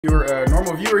If you're a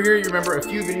normal viewer here, you remember a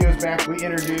few videos back we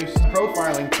introduced a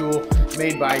profiling tool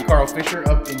made by Carl Fisher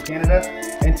up in Canada.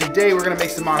 And today we're going to make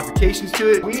some modifications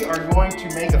to it. We are going to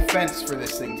make a fence for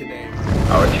this thing today.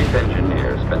 Our chief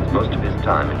engineer spends most of his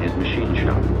time in his machine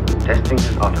shop, testing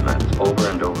his automats over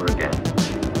and over again.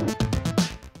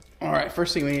 Alright,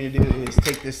 first thing we need to do is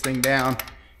take this thing down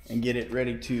and get it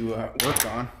ready to work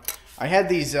on. I had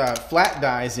these flat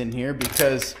dies in here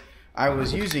because I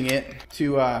was using it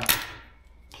to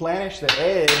planish the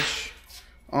edge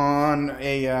on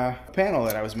a panel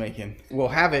that I was making. We'll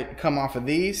have it come off of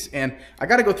these, and I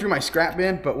got to go through my scrap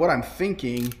bin, but what I'm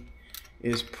thinking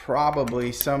is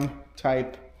probably some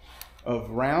type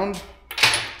of round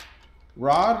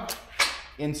rod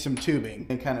in some tubing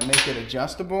and kind of make it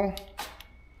adjustable.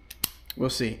 We'll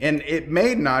see. And it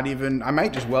may not even, I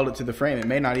might just weld it to the frame. It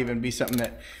may not even be something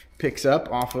that picks up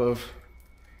off of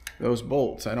those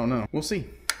bolts. I don't know. We'll see.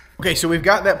 Okay, so we've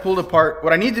got that pulled apart.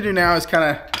 What I need to do now is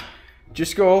kind of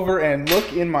just go over and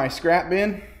look in my scrap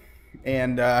bin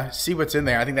and see what's in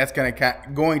there. I think that's going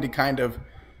to kind of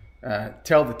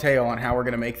tell the tale on how we're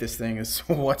going to make this thing, is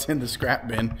what's in the scrap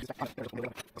bin.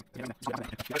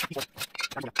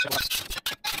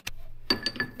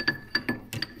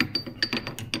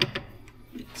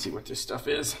 Let's see what this stuff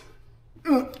is.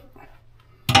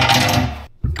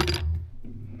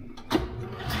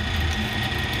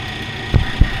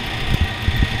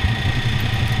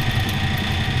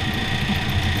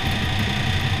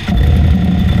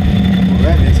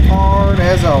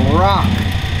 As a rock.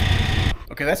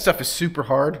 Okay, that stuff is super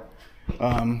hard.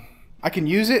 I can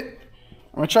use it.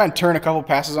 I'm gonna try and turn a couple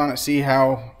passes on it, see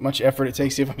how much effort it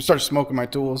takes, see if I start smoking my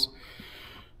tools.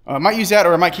 I might use that,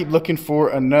 or I might keep looking for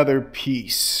another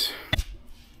piece.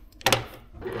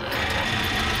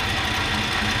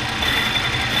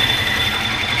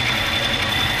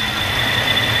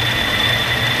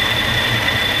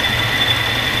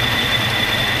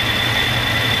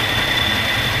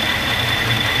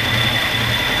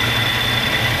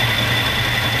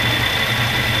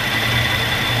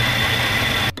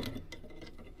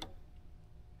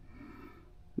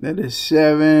 That is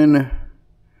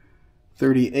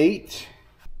 738.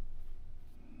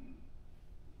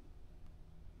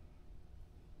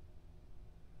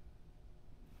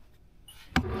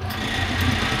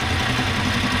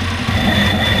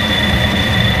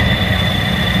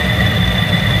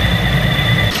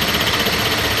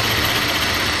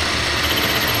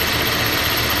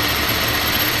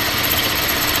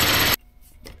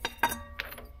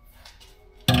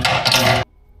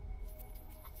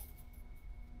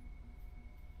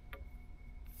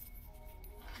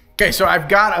 Okay, so I've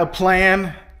got a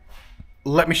plan.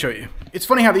 Let me show you. It's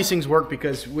funny how these things work,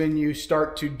 because when you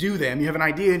start to do them, you have an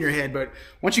idea in your head, but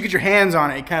once you get your hands on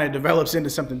it, it kind of develops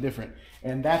into something different.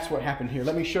 And that's what happened here.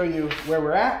 Let me show you where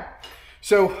we're at.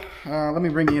 So let me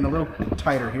bring you in a little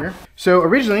tighter here. So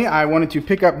originally I wanted to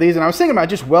pick up these, and I was thinking about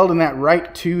just welding that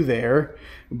right to there,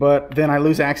 but then I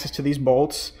lose access to these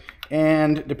bolts.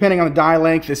 And depending on the die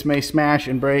length, this may smash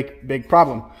and break, big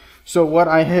problem. So what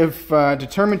I have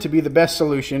determined to be the best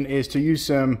solution is to use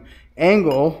some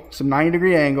angle, some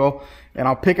 90-degree angle, and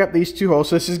I'll pick up these two holes.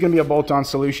 So this is going to be a bolt-on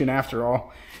solution after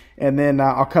all. And then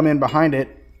I'll come in behind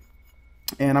it,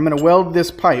 and I'm going to weld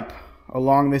this pipe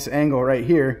along this angle right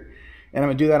here, and I'm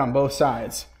going to do that on both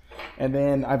sides. And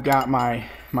then I've got my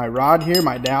rod here,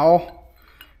 my dowel,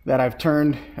 that I've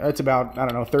turned. It's about, I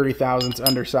don't know, 30 thousandths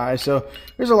undersized. So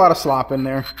there's a lot of slop in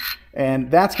there.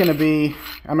 And that's going to be,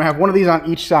 I'm going to have one of these on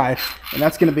each side, and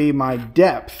that's going to be my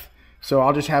depth. So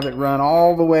I'll just have it run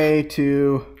all the way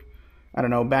to, I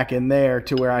don't know, back in there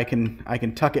to where I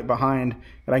can tuck it behind,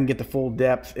 and I can get the full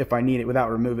depth if I need it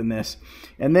without removing this.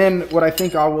 And then what I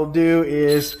think I will do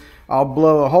is I'll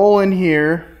blow a hole in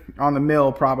here on the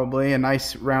mill, probably a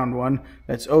nice round one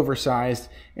that's oversized,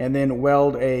 and then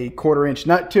weld a 1/4 inch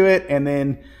nut to it, and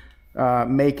then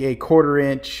make a 1/4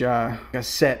 inch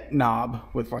set knob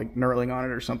with like knurling on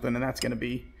it or something, and that's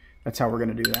how we're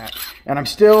gonna do that. And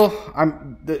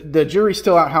the jury's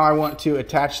still out how I want to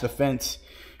attach the fence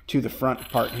to the front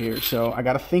part here, so I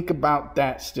got to think about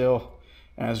that still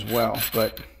as well.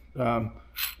 But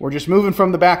we're just moving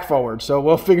from the back forward, so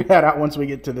we'll figure that out once we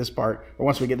get to this part, or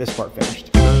once we get this part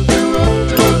finished.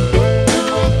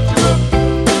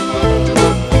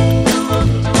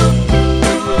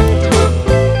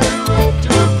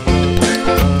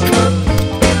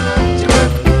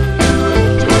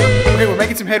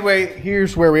 Some headway.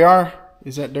 Here's where we are.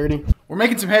 Is that dirty? We're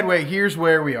making some headway. Here's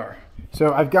where we are.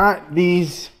 So I've got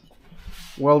these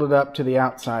welded up to the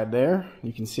outside there,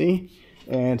 you can see.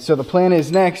 And so the plan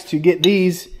is next to get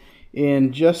these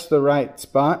in just the right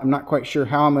spot. I'm not quite sure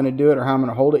how I'm going to do it or how I'm going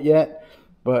to hold it yet,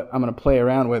 but I'm going to play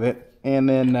around with it. And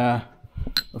then,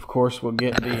 of course, we'll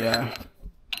get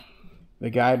the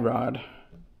guide rod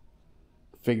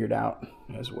figured out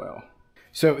as well.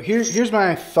 So here's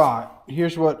my thought.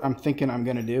 Here's what I'm thinking I'm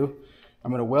going to do.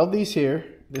 I'm going to weld these here.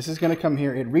 This is going to come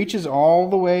here. It reaches all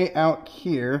the way out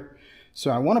here.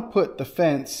 So I want to put the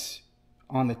fence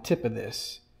on the tip of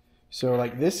this. So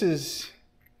like this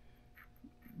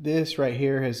right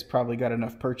here has probably got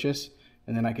enough purchase,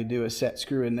 and then I could do a set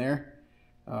screw in there.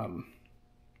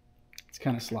 It's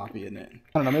kind of sloppy, isn't it?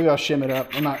 I don't know, maybe I'll shim it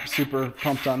up. I'm not super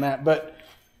pumped on that, but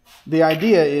the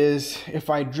idea is if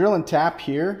I drill and tap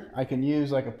here, I can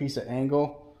use like a piece of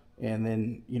angle and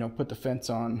then, you know, put the fence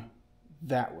on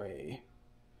that way,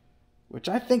 which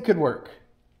I think could work.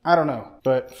 I don't know,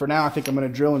 but for now I think I'm going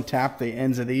to drill and tap the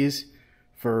ends of these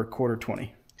for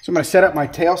 1/4-20. So I'm going to set up my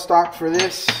tailstock for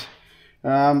this.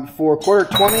 For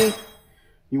 1/4-20,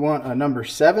 you want a number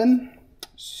 7.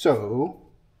 So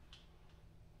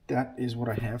that is what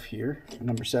I have here,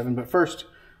 number 7. But first,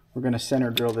 we're going to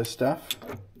center drill this stuff.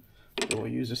 So we'll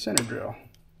use a center drill.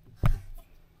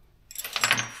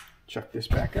 Chuck this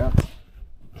back up.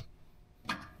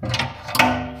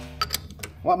 A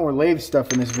lot more lathe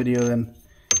stuff in this video than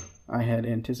I had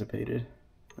anticipated,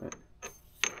 but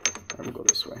I will go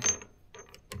this way.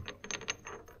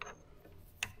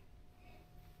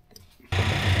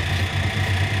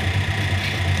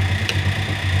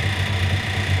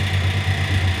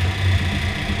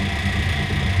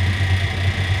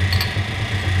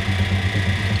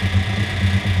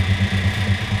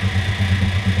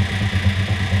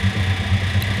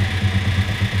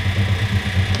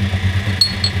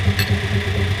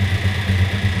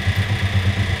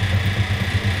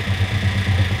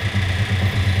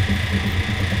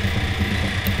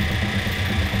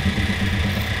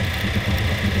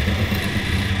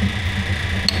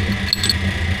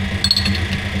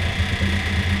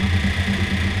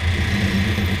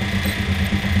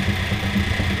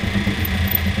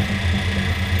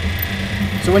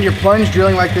 So when you're plunge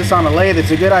drilling like this on a lathe,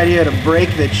 it's a good idea to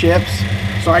break the chips.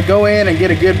 So I go in and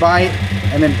get a good bite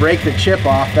and then break the chip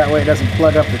off. That way it doesn't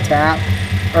plug up the tap,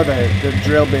 or the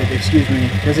drill bit, excuse me.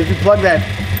 Because if you plug the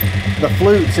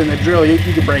flutes in the drill, you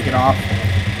can break it off.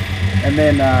 And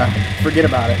then forget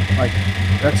about it. Like,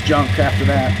 that's junk after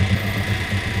that.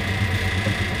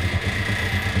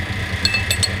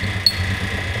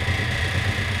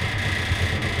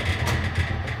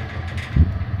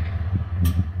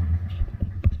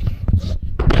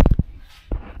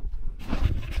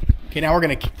 Okay, now we're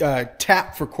going to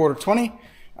tap for 1/4-20.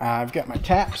 I've got my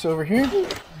taps over here.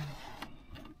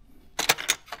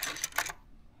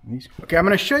 Okay, I'm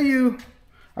going to show you,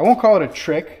 I won't call it a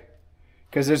trick,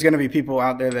 because there's going to be people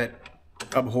out there that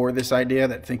abhor this idea,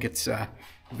 that think it's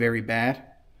very bad.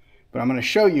 But I'm going to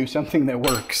show you something that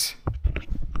works.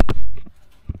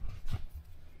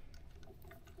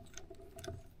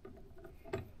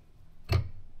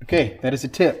 Okay, that is a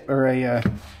tip, or a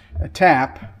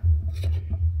tap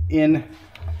in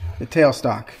the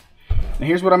tailstock. Now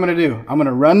here's what I'm going to do. I'm going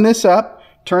to run this up,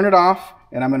 turn it off,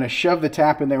 and I'm going to shove the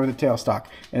tap in there with the tailstock,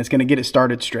 and it's going to get it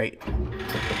started straight.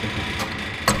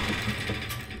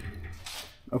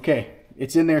 Okay,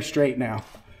 it's in there straight now.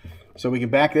 So we can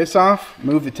back this off,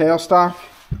 move the tailstock,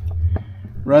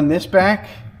 run this back,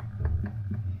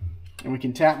 and we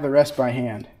can tap the rest by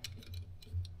hand.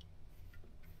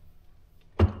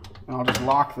 And I'll just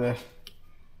lock the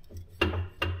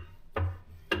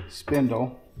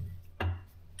spindle.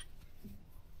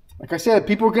 Like I said,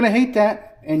 people are going to hate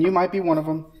that, and you might be one of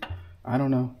them. I don't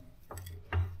know.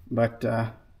 But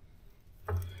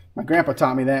my grandpa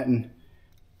taught me that, and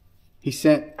he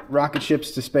sent rocket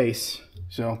ships to space.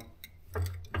 So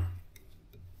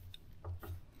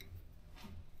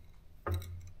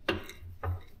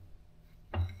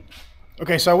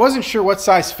okay, so I wasn't sure what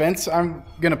size fence I'm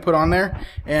going to put on there,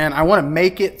 and I want to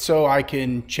make it so I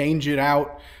can change it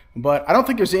out. But I don't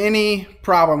think there's any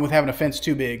problem with having a fence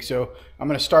too big, so I'm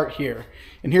going to start here.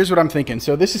 And here's what I'm thinking.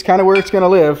 So this is kind of where it's going to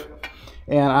live,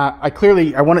 and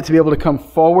I want it to be able to come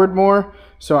forward more,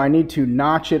 so I need to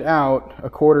notch it out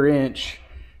 1/4 inch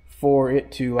for it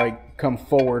to like come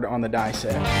forward on the die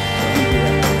set.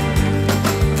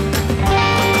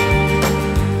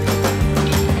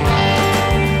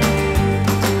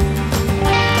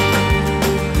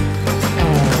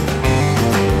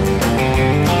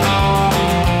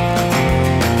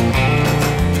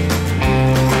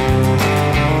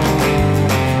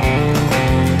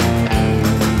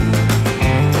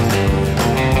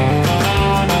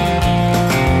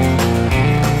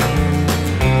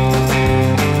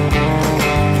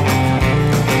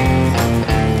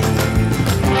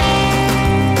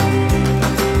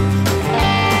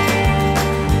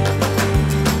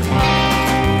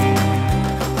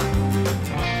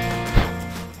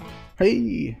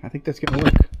 Hey, I think that's gonna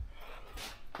work.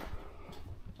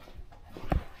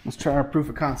 Let's try our proof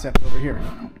of concept over here.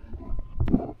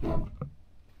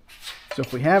 So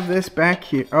if we have this back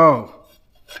here, oh,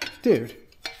 dude,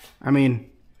 I mean,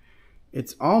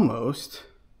 it's almost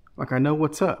like I know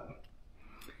what's up.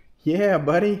 Yeah,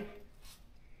 buddy.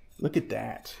 Look at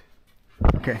that.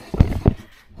 Okay,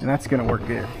 and that's gonna work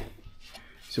good.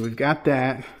 So we've got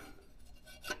that.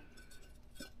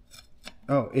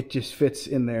 Oh, it just fits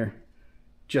in there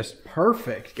just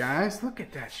perfect, guys. Look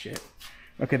at that shit.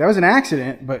 Okay, that was an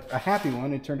accident, but a happy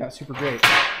one. It turned out super great.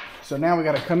 So now we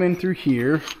got to come in through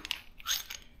here,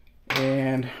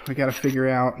 and we got to figure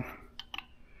out.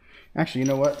 Actually, you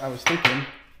know what? I was thinking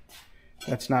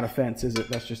that's not a fence, is it?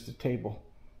 That's just a table.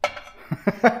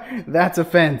 That's a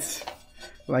fence.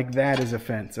 Like that is a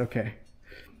fence. Okay,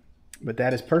 but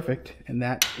that is perfect, and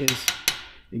that is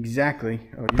exactly.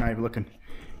 Oh, you're not even looking.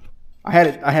 I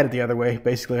had it the other way,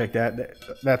 basically like that.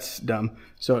 That's dumb.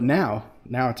 So now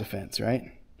it's a fence,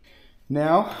 right?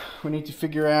 Now we need to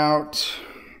figure out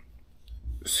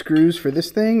screws for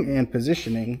this thing and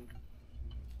positioning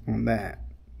on that.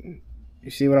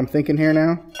 You see what I'm thinking here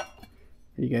now?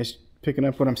 Are you guys picking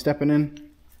up what I'm stepping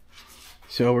in?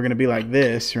 So we're gonna be like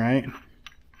this, right?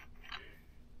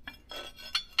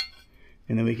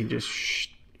 And then we can just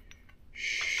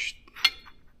shh.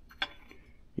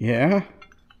 Yeah.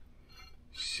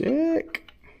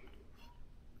 Sick.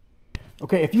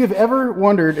 Okay, if you have ever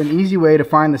wondered an easy way to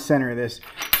find the center of this,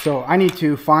 so I need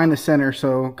to find the center,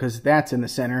 so because that's in the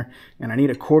center, and I need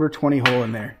a 1/4 hole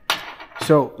in there.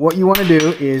 So what you want to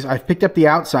do is, I've picked up the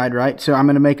outside, right? So I'm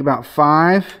going to make about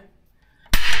 5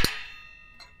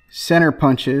 center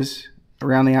punches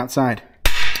around the outside.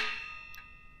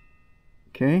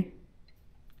 Okay.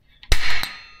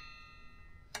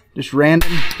 Just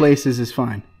random places is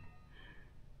fine.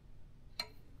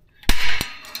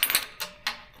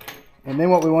 And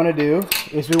then what we want to do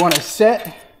is we want to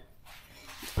set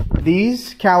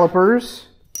these calipers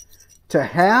to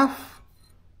half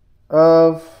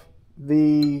of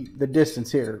the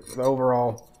distance here, the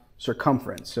overall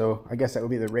circumference. So I guess that would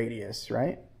be the radius,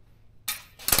 right?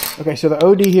 Okay, so the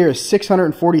OD here is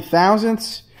 640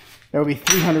 thousandths. That would be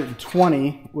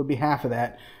 320, would be half of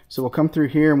that. So we'll come through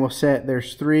here and we'll set,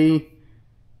 there's 3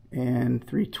 and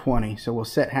 320. So we'll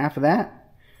set half of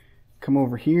that. Come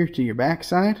over here to your back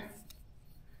side.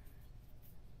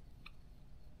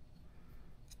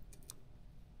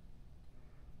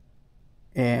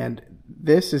 And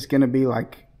this is going to be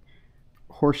like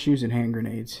horseshoes and hand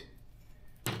grenades.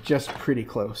 Just pretty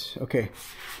close. Okay.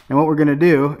 And what we're going to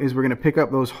do is we're going to pick up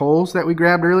those holes that we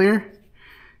grabbed earlier.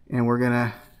 And we're going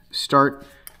to start,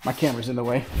 my camera's in the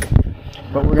way,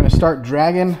 but we're going to start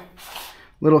dragging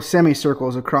little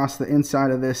semicircles across the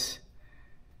inside of this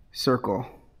circle.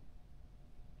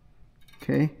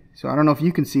 Okay. So I don't know if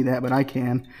you can see that, but I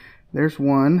can. There's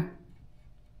 1.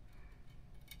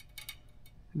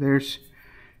 There's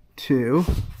 2.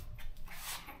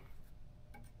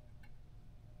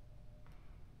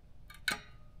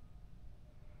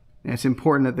 And it's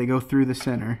important that they go through the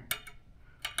center.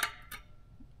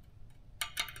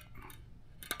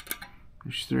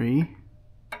 There's 3.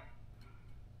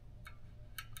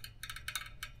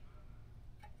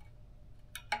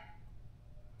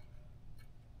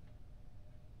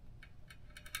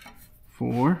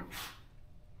 Four.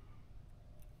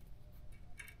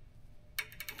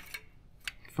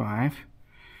 5.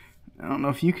 I don't know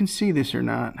if you can see this or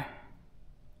not.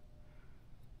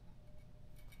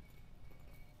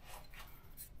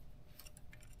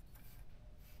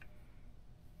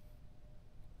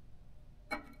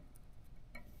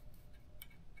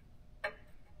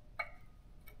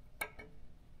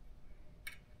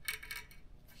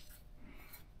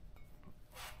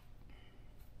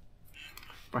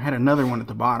 If I had another one at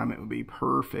the bottom, it would be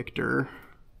perfecter.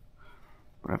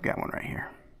 But I've got one right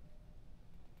here.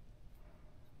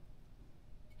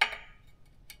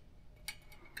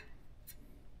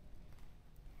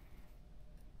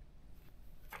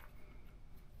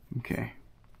 Okay.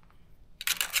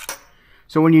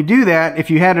 So when you do that,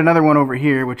 if you had another one over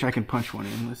here, which I can punch one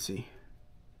in, let's see.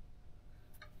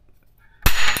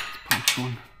 Let's punch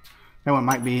one. That one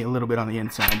might be a little bit on the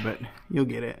inside, but you'll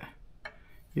get it.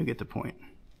 You'll get the point.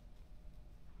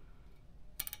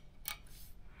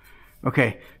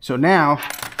 Okay, so now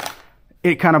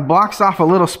it kind of blocks off a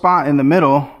little spot in the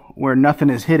middle where nothing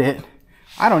has hit it.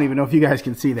 I don't even know if you guys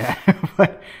can see that,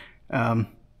 but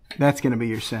that's going to be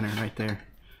your center right there.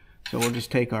 So we'll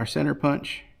just take our center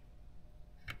punch.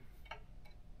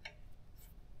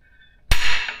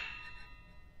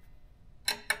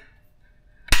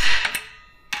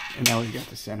 And now we've got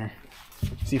the center.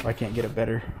 See if I can't get a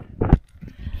better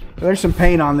There's some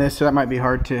paint on this, so that might be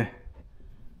hard to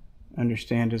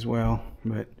understand as well.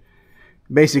 But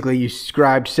basically, you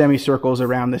scribed semicircles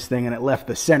around this thing, and it left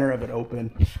the center of it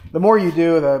open. The more you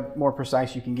do, the more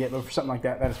precise you can get. But for something like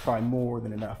that, that is probably more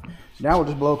than enough. So now we'll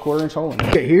just blow a 1/4 hole in it.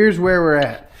 Okay, here's where we're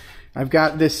at. I've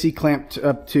got this C-clamped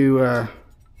up to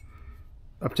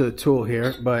the tool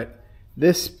here, but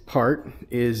this part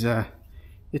is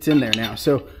it's in there now.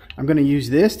 So I'm going to use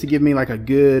this to give me like a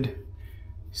good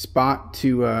spot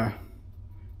to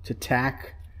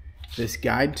tack this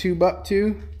guide tube up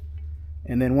to,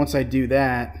 and then once I do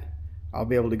that, I'll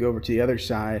be able to go over to the other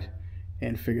side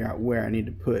and figure out where I need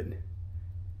to put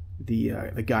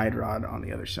the guide rod on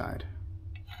the other side.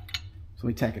 So let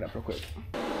me tack it up real quick.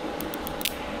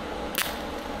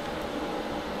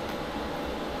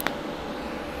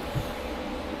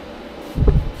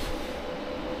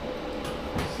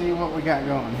 Let's see what we got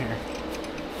going here.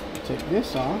 Take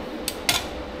this off.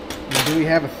 And do we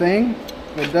have a thing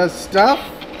that does stuff?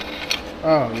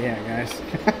 Oh yeah, guys.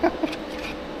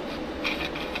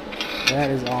 That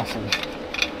is awesome.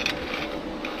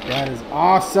 That is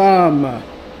awesome.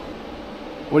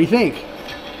 What do you think?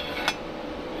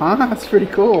 Huh? That's pretty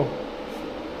cool.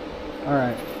 All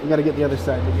right, we got to get the other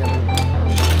side together.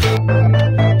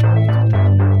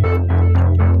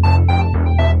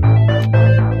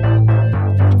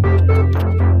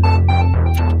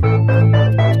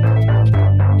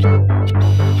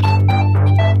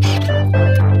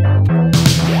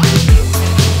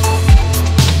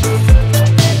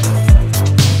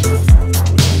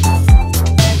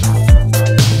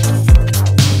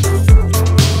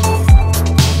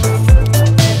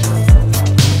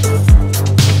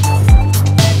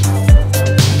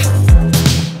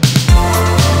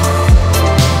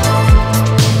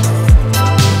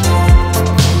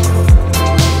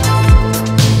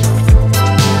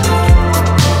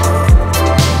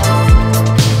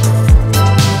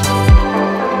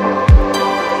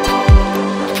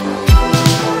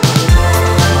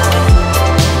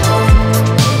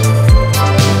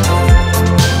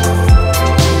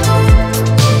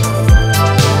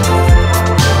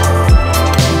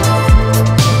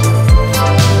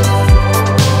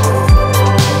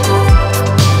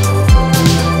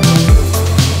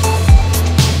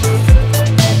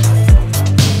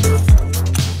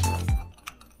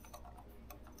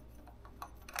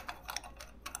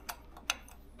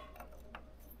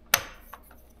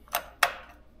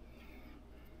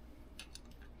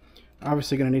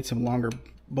 Obviously going to need some longer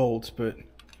bolts, but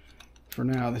for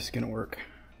now this is going to work.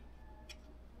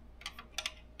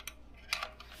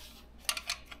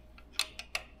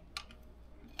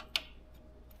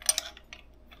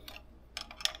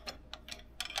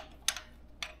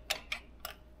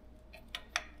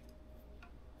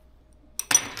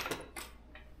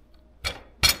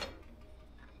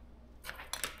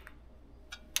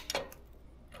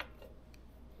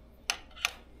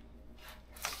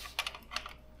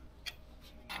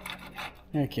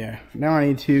 Heck yeah. Now I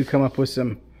need to come up with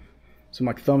some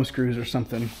like thumb screws or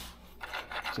something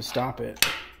to stop it.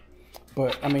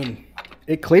 But I mean,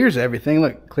 it clears everything.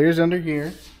 Look, clears under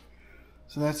here.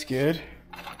 So that's good.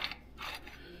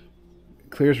 It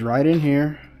clears right in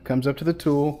here. Comes up to the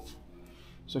tool.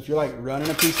 So if you're like running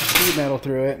a piece of sheet metal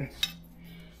through it,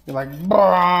 you're like,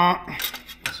 brrrr.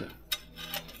 That's it.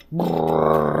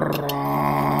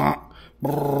 Brrrr.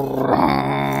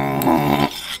 Brrrr.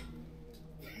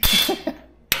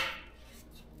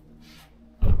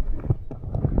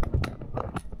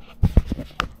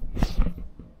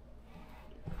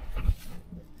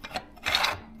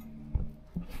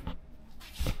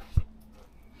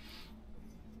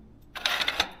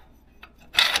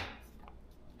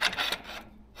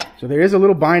 So there is a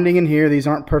little binding in here. These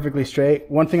aren't perfectly straight.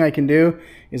 One thing I can do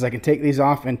is I can take these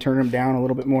off and turn them down a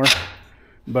little bit more.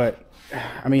 But,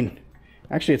 I mean,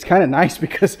 actually it's kind of nice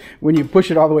because when you push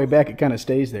it all the way back, it kind of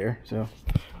stays there. So,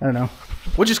 I don't know.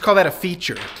 We'll just call that a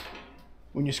feature.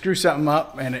 When you screw something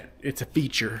up and it's a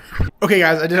feature. Okay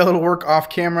guys, I did a little work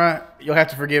off camera. You'll have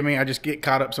to forgive me. I just get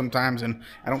caught up sometimes and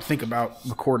I don't think about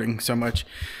recording so much.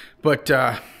 But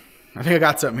I think I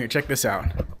got something here. Check this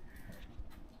out.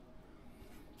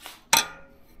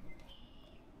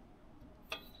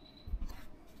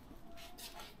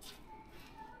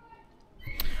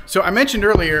 So I mentioned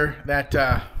earlier that,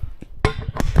 that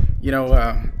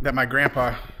my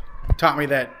grandpa taught me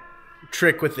that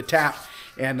trick with the tap,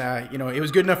 and it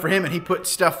was good enough for him, and he put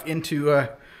stuff into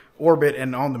orbit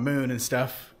and on the moon and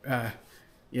stuff.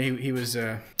 He was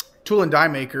a tool and die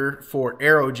maker for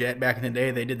Aerojet back in the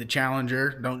day. They did the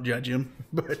Challenger. Don't judge him,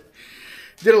 but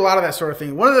did a lot of that sort of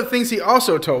thing. One of the things he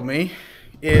also told me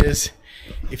is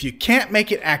if you can't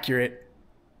make it accurate,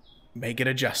 make it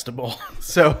adjustable.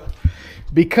 So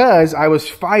because I was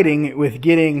fighting with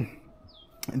getting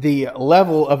the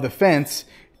level of the fence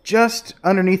just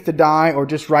underneath the die or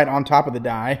just right on top of the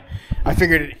die, I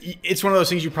figured it's one of those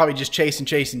things you probably just chase and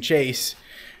chase and chase.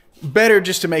 Better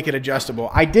just to make it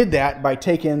adjustable. I did that by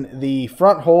taking the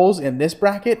front holes in this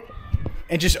bracket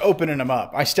and just opening them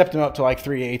up. I stepped them up to like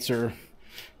 3/8 or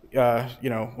you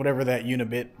know, whatever that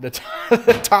unibit, the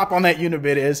top on that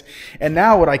unibit is. And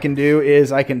now what I can do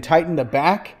is I can tighten the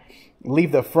back,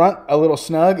 leave the front a little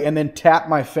snug, and then tap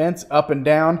my fence up and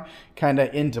down kind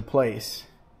of into place.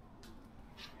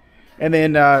 And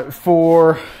then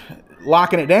for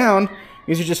locking it down,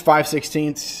 these are just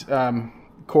 5/16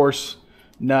 coarse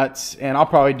nuts. And I'll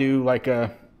probably do like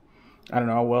a, I don't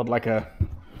know, I'll weld like a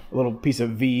little piece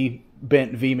of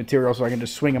bent V material so I can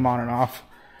just swing them on and off.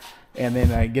 And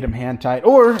then get them hand tight.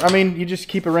 Or, I mean, you just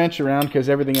keep a wrench around because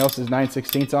everything else is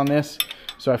 9/16 on this.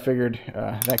 So I figured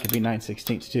that could be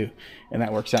 9/16 too. And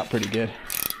that works out pretty good.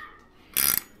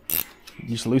 You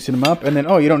just loosen them up. And then,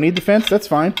 oh, you don't need the fence? That's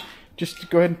fine. Just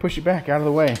go ahead and push it back out of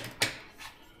the way.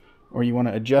 Or you want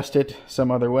to adjust it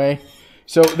some other way.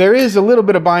 So there is a little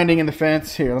bit of binding in the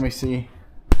fence. Here, let me see.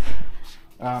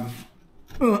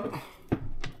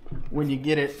 When you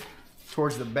get it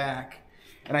towards the back.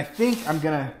 And I think I'm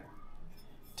going to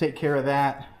take care of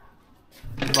that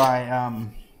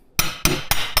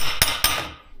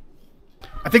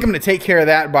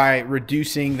by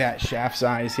reducing that shaft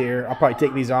size here. I'll probably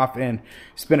take these off and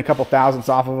spin a couple thousandths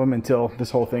off of them until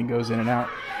this whole thing goes in and out.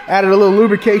 Added a little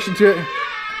lubrication to it.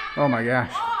 Oh my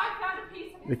gosh.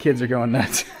 The kids are going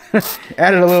nuts.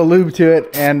 Added a little lube to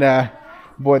it, and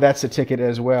boy, that's a ticket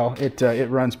as well. It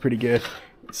runs pretty good.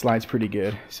 It slides pretty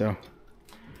good. So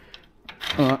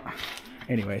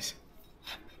anyways,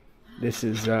 this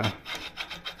is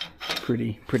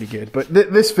pretty good. But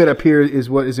this fit up here is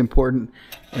what is important,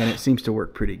 and it seems to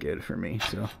work pretty good for me.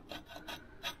 So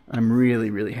I'm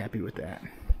really happy with that.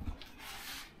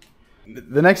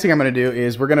 The next thing I'm going to do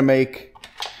is we're going to make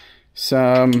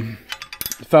some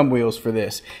thumb wheels for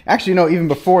this. Actually, no, even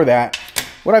before that,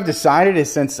 what I've decided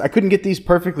is, since I couldn't get these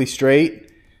perfectly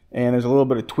straight and there's a little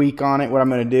bit of tweak on it, what I'm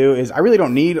going to do is I really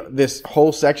don't need this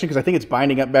whole section because I think it's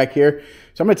binding up back here.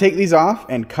 So I'm going to take these off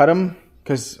and cut them,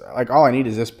 because like all I need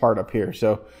is this part up here.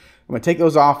 So I'm going to take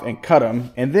those off and cut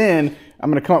them, and then I'm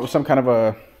going to come up with some kind of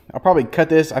a, I'll probably cut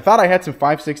this. I thought I had some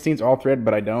 5/16 all thread,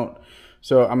 but I don't.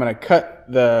 So I'm going to cut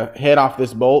the head off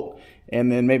this bolt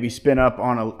and then maybe spin up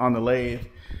on the lathe.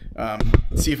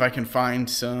 See if I can find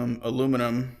some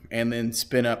aluminum and then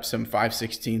spin up some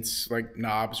 5/16 like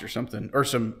knobs or something, or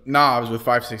some knobs with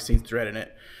 5/16 thread in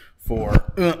it for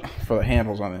the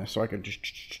handles on this, so I can just.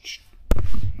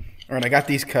 All right, I got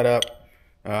these cut up.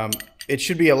 It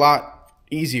should be a lot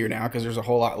easier now because there's a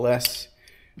whole lot less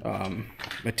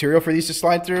material for these to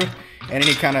slide through, and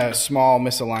any kind of small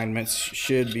misalignments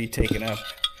should be taken up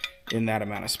in that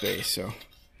amount of space. So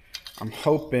I'm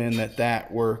hoping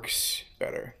that works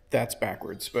better. That's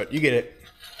backwards, but you get it.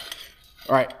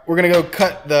 All right, we're gonna go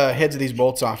cut the heads of these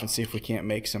bolts off and see if we can't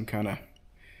make some kind of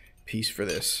piece for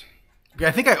this. Okay,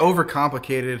 I think I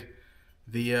overcomplicated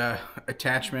the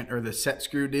attachment or the set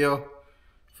screw deal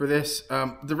for this.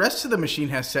 The rest of the machine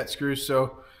has set screws,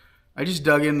 so I just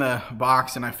dug in the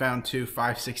box and I found two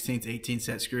 5/16 18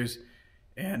 set screws.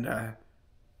 And I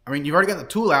mean, you've already got the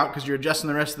tool out because you're adjusting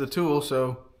the rest of the tool,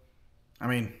 so I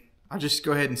mean, I'll just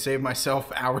go ahead and save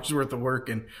myself hours worth of work,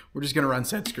 and we're just gonna run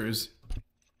set screws.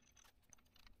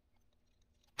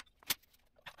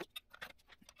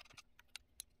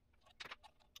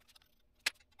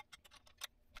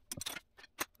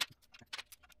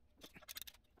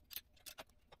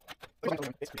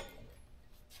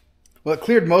 Well, it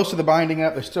cleared most of the binding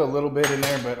up. There's still a little bit in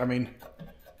there, but I mean,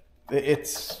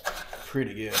 it's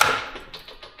pretty good.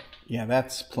 Yeah,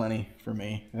 that's plenty for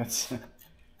me.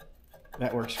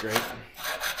 That works great.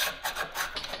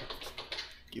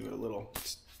 Give it a little.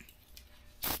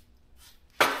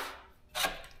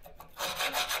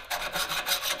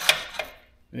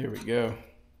 There we go.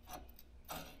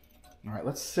 All right,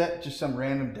 let's set just some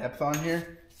random depth on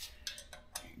here.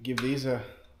 Give these a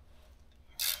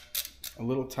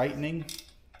little tightening.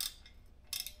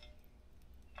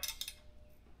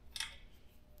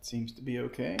 Seems to be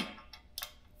okay.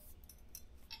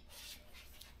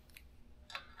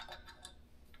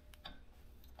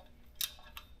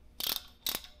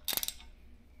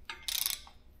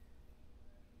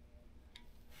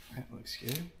 That looks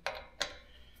good.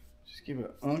 Just give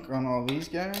it an unk on all these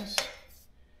guys.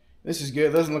 This is good.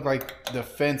 It doesn't look like the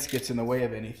fence gets in the way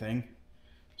of anything.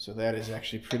 So that is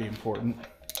actually pretty important.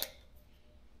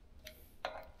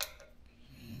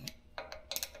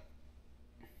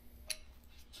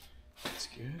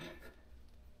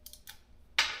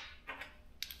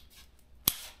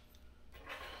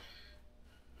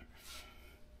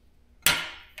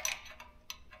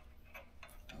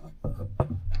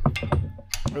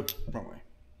 Oops, wrong way.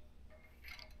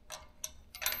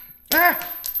 Ah!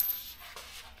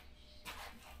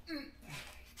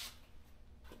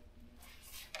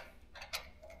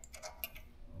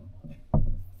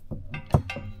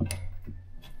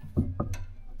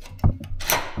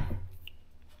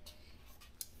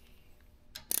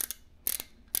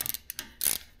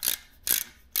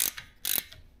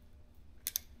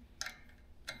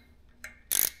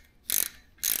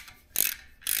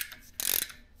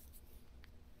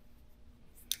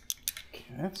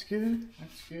 That's good.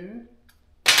 That's good.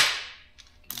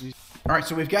 All right,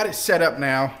 so we've got it set up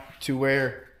now to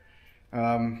where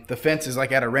the fence is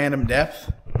like at a random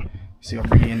depth. See, I'll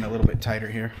bring it in a little bit tighter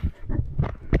here.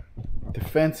 The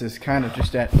fence is kind of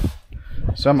just at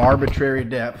some arbitrary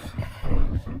depth.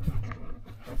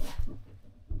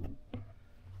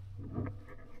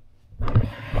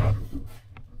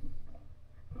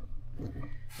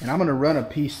 And I'm going to run a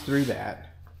piece through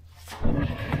that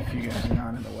if you guys are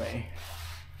not in the way.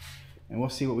 And we'll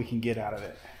see what we can get out of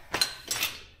it.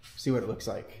 See what it looks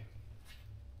like.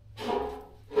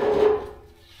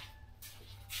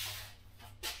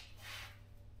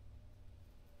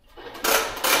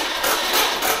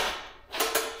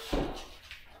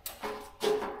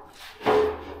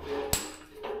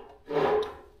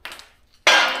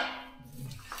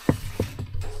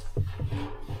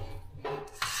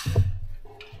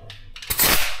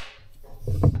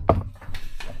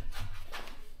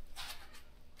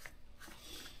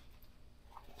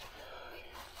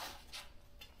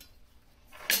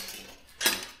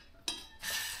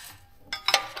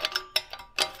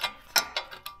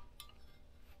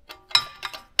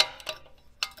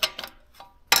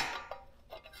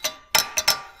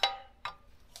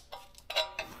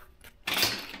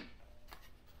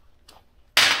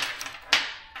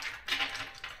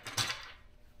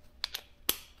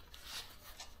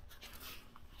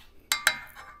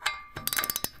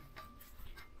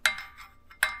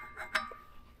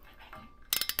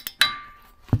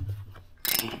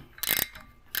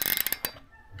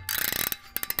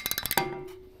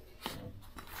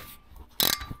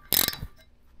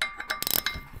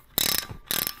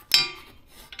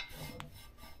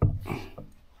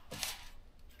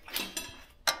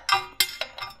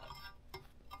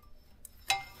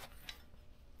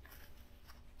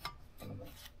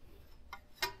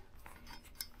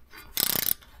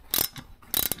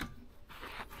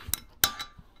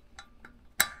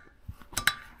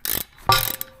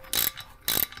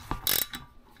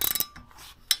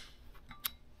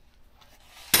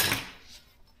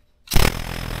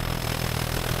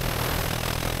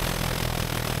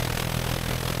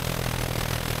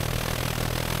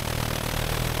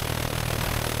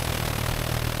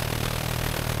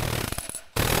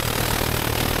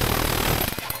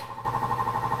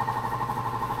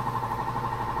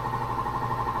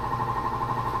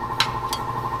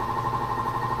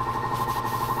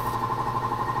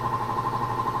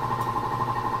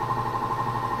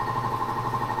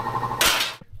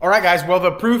 All right, guys, well,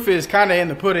 the proof is kind of in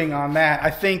the pudding on that.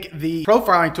 I think the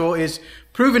profiling tool is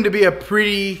proven to be a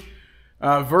pretty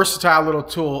versatile little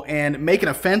tool, and making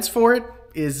a fence for it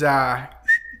is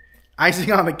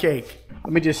icing on the cake.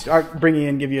 Let me just bring you in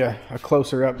and give you a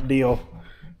closer up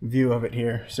view of it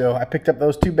here. So I picked up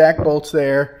those two back bolts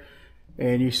there,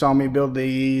 and you saw me build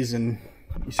these, and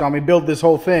you saw me build this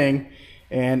whole thing,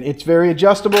 and it's very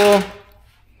adjustable.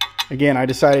 Again, I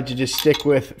decided to just stick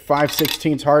with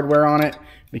 5/16 hardware on it,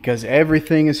 because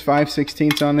everything is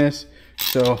 5/16 on this.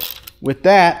 So with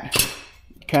that,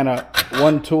 kind of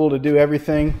one tool to do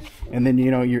everything, and then,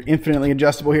 you know, you're infinitely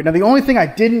adjustable here. Now, the only thing I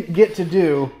didn't get to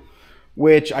do,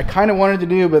 which I kind of wanted to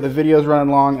do, but the video's running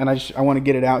long, and I want to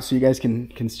get it out so you guys can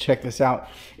check this out,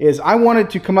 is I wanted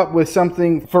to come up with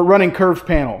something for running curved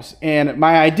panels. And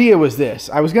my idea was this.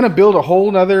 I was going to build a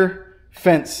whole nother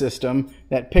fence system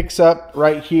that picks up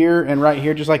right here and right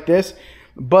here, just like this,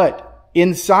 but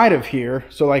inside of here,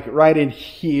 so like right in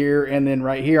here and then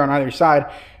right here on either side,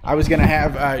 I was going to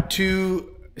have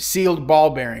two sealed ball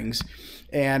bearings,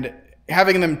 and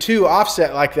having them two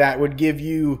offset like that would give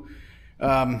you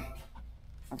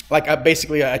like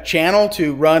basically a channel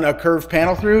to run a curved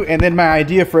panel through. And then my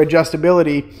idea for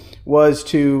adjustability was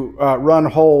to run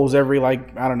holes every,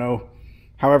 like, I don't know,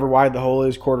 however wide the hole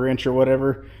is, 1/4 inch or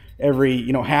whatever, every,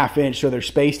 you know, 1/2 inch, so they're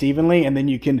spaced evenly, and then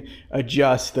you can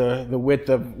adjust the width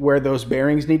of where those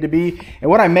bearings need to be. And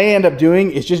what I may end up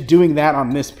doing is just doing that on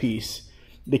this piece,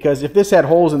 because if this had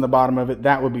holes in the bottom of it,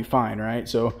 that would be fine, right?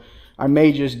 So I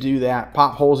may just do that.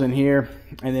 Pop holes in here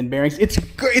and then bearings.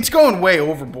 It's going way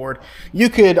overboard. You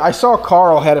could, I saw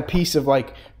Carl had a piece of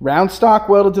like round stock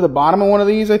welded to the bottom of one of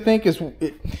these, I think.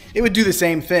 It would do the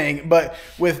same thing, but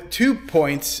with 2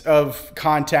 points of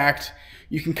contact,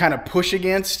 you can kind of push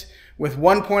against. With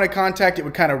 1 point of contact, it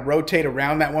would kind of rotate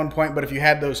around that 1 point, but if you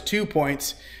had those 2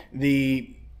 points,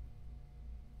 the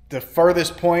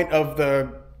furthest point of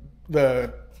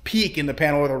the peak in the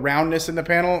panel or the roundness in the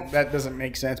panel, that doesn't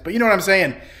make sense. But you know what I'm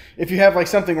saying? If you have like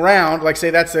something round, like say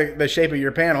that's the shape of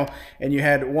your panel, and you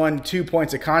had 2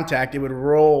 points of contact, it would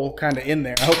roll kind of in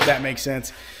there. I hope that makes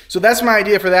sense. So that's my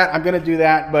idea for that. I'm going to do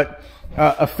that, but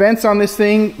a fence on this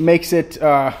thing makes it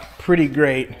pretty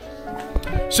great.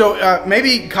 So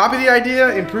maybe copy the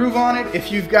idea, improve on it.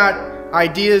 If you've got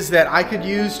ideas that I could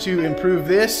use to improve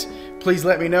this, please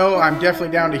let me know. I'm definitely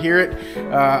down to hear it.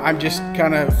 I'm just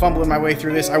kind of fumbling my way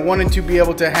through this. I wanted to be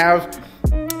able to have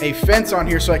a fence on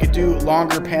here so I could do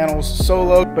longer panels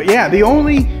solo. But yeah, the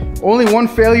only one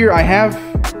failure I have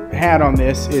had on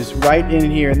this is right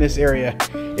in here in this area.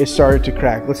 It started to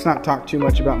crack. Let's not talk too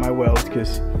much about my welds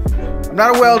because I'm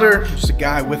not a welder, I'm just a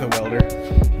guy with a welder.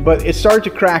 But it started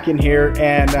to crack in here,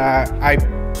 and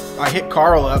I hit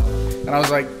Carl up and I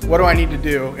was like, what do I need to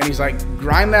do? And he's like,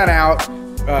 grind that out,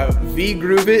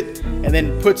 V-groove it, and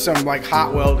then put some like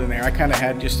hot weld in there. I kind of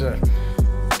had just a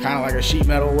kind of like a sheet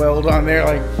metal weld on there,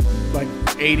 like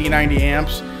 80, 90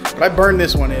 amps. But I burned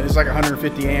this one in. It's like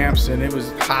 150 amps and it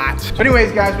was hot. So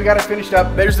anyways, guys, we got it finished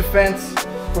up. There's the fence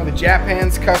for the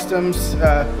Japhands Kustoms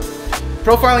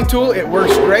profiling tool. It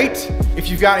works great. If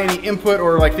you've got any input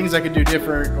or like things I could do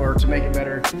different or to make it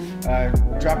better,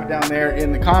 drop it down there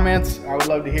in the comments. I would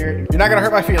love to hear it. You're not gonna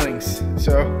hurt my feelings.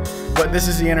 But this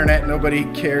is the internet. Nobody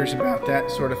cares about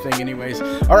that sort of thing anyways.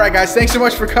 All right, guys, thanks so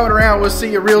much for coming around. We'll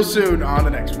see you real soon on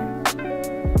the next one.